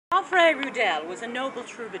Jaufre Rudel was a noble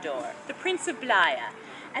troubadour, the Prince of Blaia,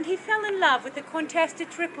 and he fell in love with the Comtesse de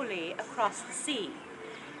Tripoli across the sea.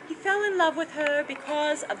 He fell in love with her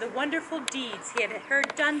because of the wonderful deeds he had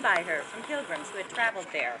heard done by her from pilgrims who had traveled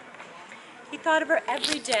there. He thought of her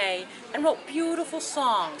every day and wrote beautiful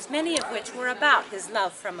songs, many of which were about his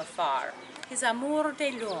love from afar, his amour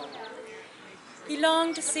de loin. He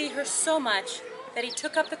longed to see her so much that he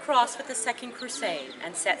took up the cross with the Second Crusade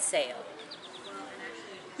and set sail.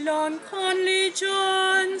 Lanqan li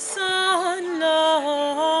jorn san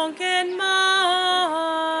Lanqan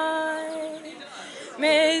mai,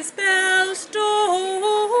 mes belles dots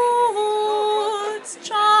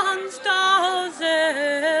chans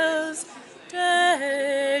dauzels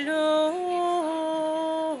de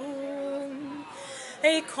lun,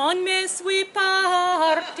 e con mes vi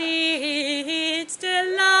partits de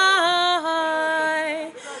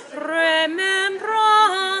lai, remembram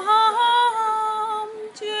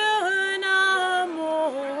d'un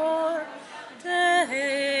amour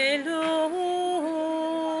de lun.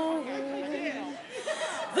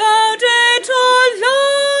 Vaudet o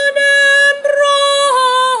lonem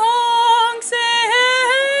bronx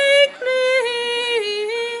eclis,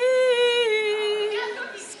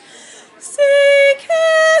 si que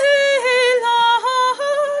la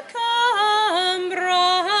cambra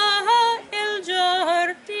il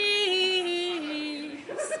jardis,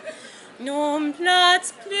 non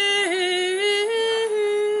plats plus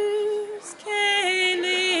que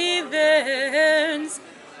l'hiverns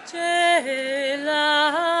gelats.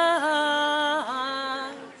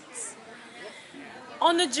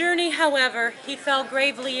 On the journey, however, he fell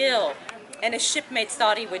gravely ill, and his shipmates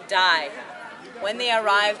thought he would die. When they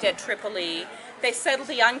arrived at Tripoli, they settled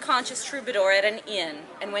the unconscious troubadour at an inn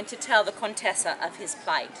and went to tell the Contessa of his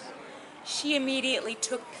plight. She immediately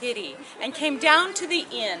took pity and came down to the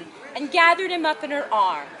inn and gathered him up in her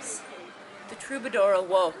arms. The troubadour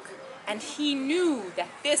awoke, and he knew that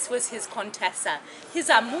this was his Contessa, his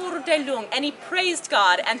amour de longue, and he praised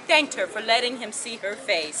God and thanked her for letting him see her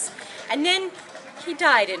face. And then he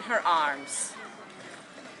died in her arms.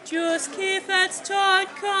 Just keep at start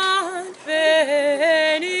can't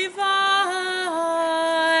veni vai,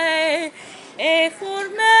 e for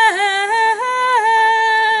me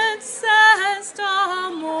c'est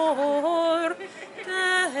amour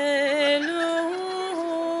de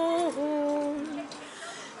lune.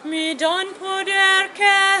 Mi don poder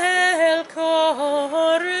quel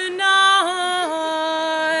cornai,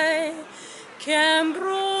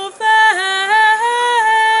 qu'embrouve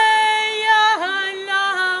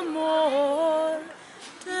l'amour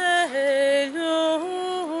de lune.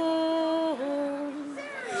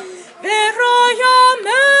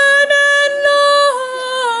 Verroyament en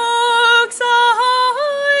lux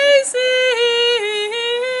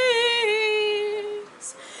aisis,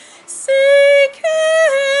 si que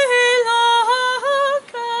la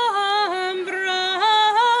cambra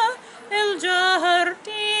el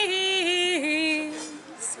jardis,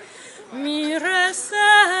 mi ressembles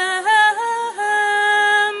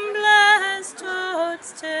tots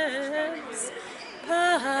tes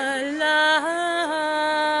palats.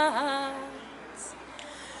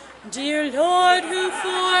 Dear Lord, who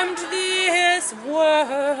formed this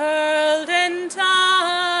world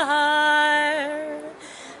entire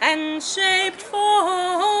and shaped for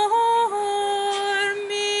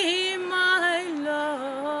me my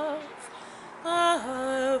love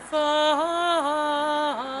afar,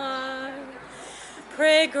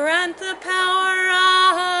 pray grant the power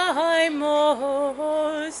I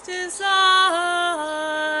most desire,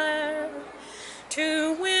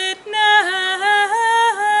 to witness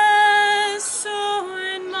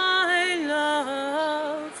soon my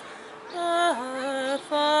love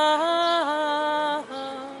afar,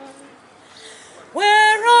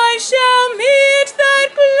 where I shall meet that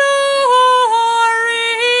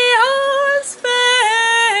glorious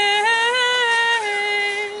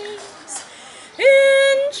face,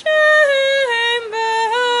 in chamber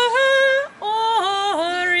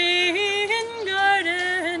or in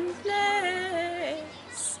garden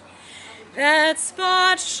place. That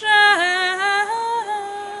spot shall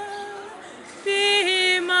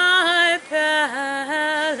be my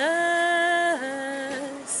palace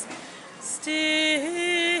still.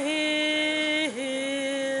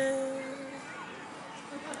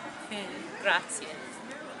 Grazie.